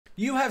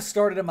You have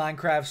started a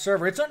Minecraft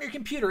server. It's on your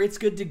computer. It's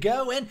good to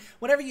go. And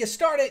whenever you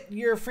start it,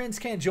 your friends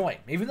can join.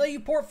 Even though you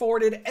port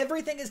forwarded,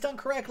 everything is done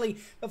correctly,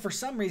 but for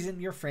some reason,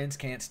 your friends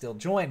can't still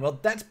join. Well,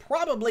 that's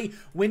probably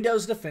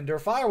Windows Defender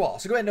Firewall.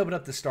 So go ahead and open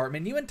up the Start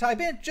menu and type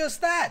in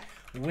just that,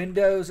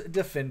 Windows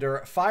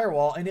Defender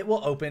Firewall, and it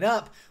will open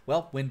up,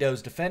 well,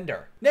 Windows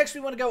Defender. Next, we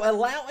want to go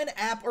allow an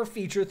app or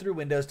feature through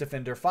Windows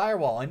Defender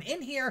Firewall. And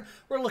in here,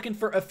 we're looking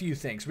for a few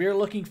things. We are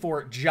looking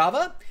for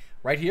Java.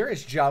 Right here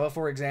is Java,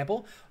 for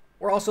example.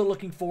 We're also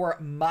looking for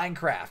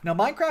Minecraft. Now,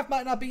 Minecraft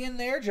might not be in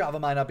there,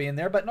 Java might not be in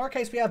there, but in our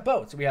case, we have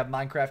both. So we have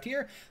Minecraft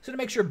here. So to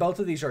make sure both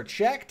of these are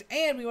checked,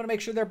 and we want to make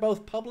sure they're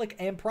both public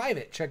and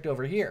private, checked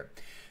over here.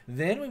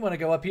 Then we want to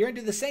go up here and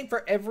do the same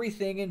for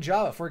everything in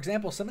Java. For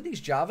example, some of these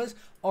Javas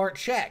aren't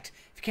checked.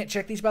 If you can't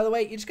check these, by the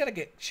way, you just got to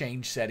get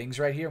change settings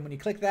right here. And when you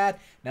click that,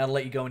 now it'll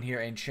let you go in here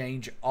and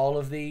change all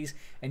of these,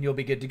 and you'll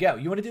be good to go.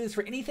 You want to do this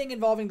for anything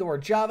involving the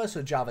word Java,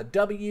 so Java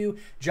W,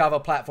 Java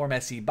Platform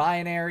SE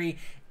Binary,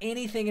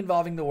 anything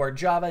involving the word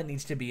Java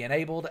needs to be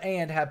enabled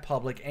and have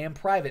public and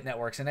private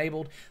networks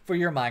enabled for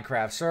your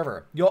Minecraft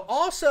server. You'll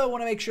also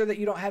want to make sure that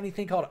you don't have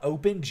anything called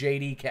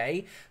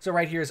OpenJDK. So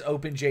right here is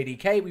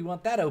OpenJDK. We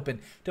want that open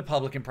to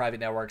public and private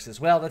networks as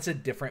well. That's a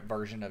different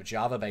version of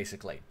Java,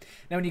 basically.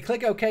 Now, when you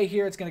click OK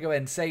here, it's going to go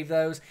ahead and save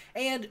those.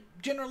 And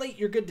generally,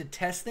 you're good to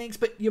test things,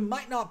 but you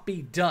might not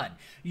be done.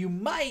 You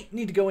might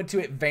need to go into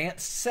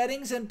advanced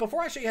settings. And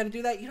before I show you how to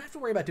do that, you don't have to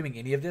worry about doing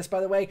any of this,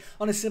 by the way,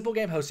 on a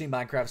SimpleGameHosting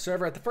Minecraft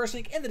server at the first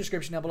link in the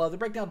description down below, the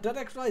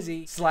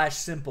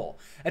breakdown.xyz/simple.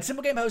 At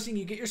SimpleGameHosting,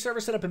 you get your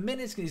server set up in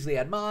minutes, can easily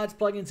add mods,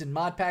 plugins, and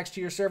mod packs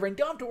to your server, and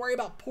don't have to worry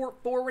about port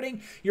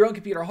forwarding your own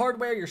computer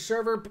hardware. Your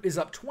server is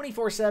up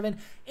 24/7.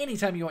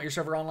 Anytime you want your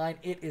server online,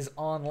 it is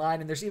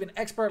online, and there's even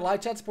expert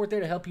live chat support there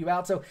to help you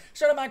out. So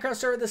start a Minecraft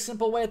server the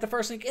simple way at the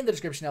first link in the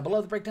description down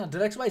below, the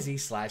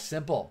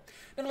breakdown.xyz/simple.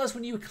 Nonetheless,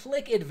 when you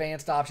click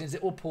advanced options,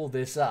 it will pull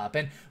this up,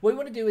 and what we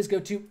want to do is go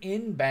to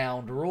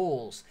inbound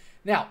rules.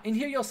 Now, in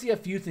here, you'll see a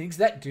few things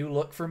that do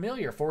look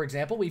familiar. For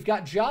example, we've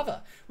got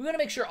Java. We want to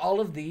make sure all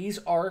of these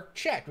are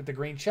checked with the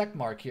green check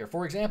mark here.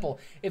 For example,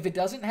 if it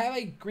doesn't have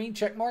a green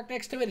check mark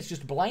next to it, it's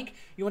just blank,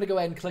 you want to go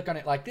ahead and click on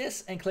it like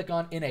this and click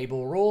on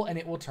Enable Rule, and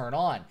it will turn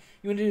on.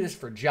 You want to do this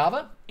for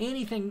Java,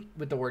 anything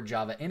with the word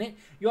Java in it.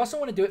 You also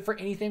want to do it for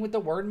anything with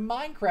the word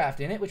Minecraft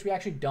in it, which we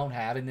actually don't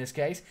have in this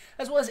case,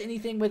 as well as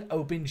anything with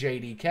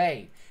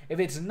OpenJDK. If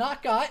it's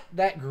not got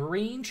that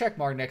green check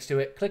mark next to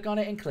it, click on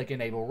it and click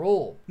Enable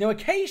Rule. Now,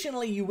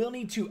 occasionally, you will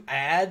need to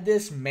add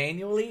this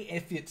manually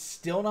if it's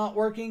still not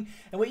working.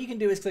 And what you can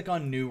do is click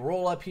on New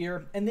Rule up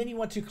here, and then you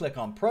want to click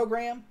on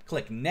Program,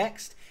 click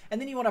Next, and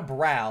then you want to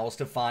browse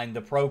to find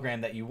the program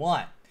that you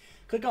want.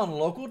 Click on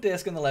Local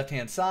Disk on the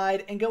left-hand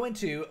side and go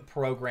into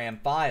Program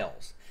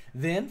Files.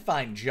 Then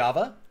find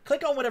Java.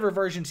 Click on whatever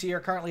versions here.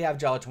 Currently I have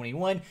Java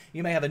 21.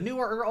 You may have a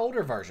newer or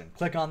older version.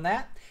 Click on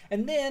that,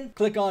 and then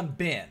click on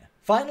Bin.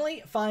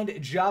 Finally, find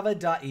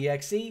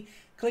java.exe,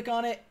 click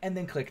on it, and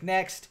then click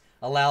Next.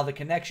 Allow the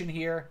connection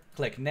here,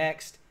 click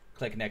Next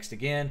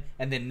again,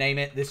 and then name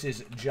it. This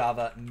is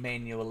Java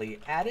manually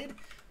added,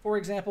 for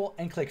example,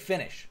 and click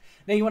Finish.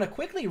 Now, you want to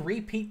quickly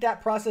repeat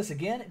that process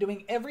again,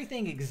 doing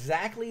everything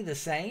exactly the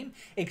same,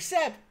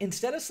 except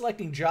instead of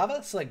selecting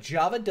Java, select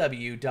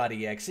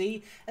java.w.exe,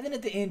 and then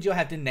at the end, you'll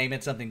have to name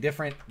it something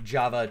different,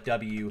 Java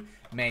W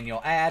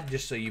manual add,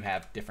 just so you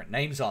have different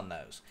names on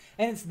those.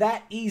 And it's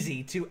that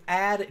easy to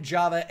add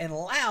Java and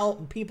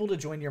allow people to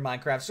join your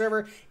Minecraft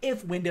server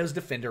if Windows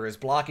Defender is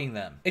blocking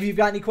them. If you've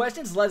got any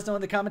questions, let us know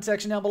in the comment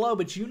section down below,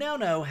 but you now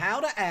know how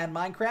to add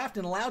Minecraft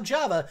and allow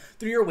Java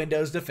through your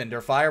Windows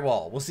Defender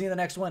Firewall. We'll see you in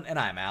the next one, and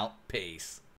I'm out. Peace.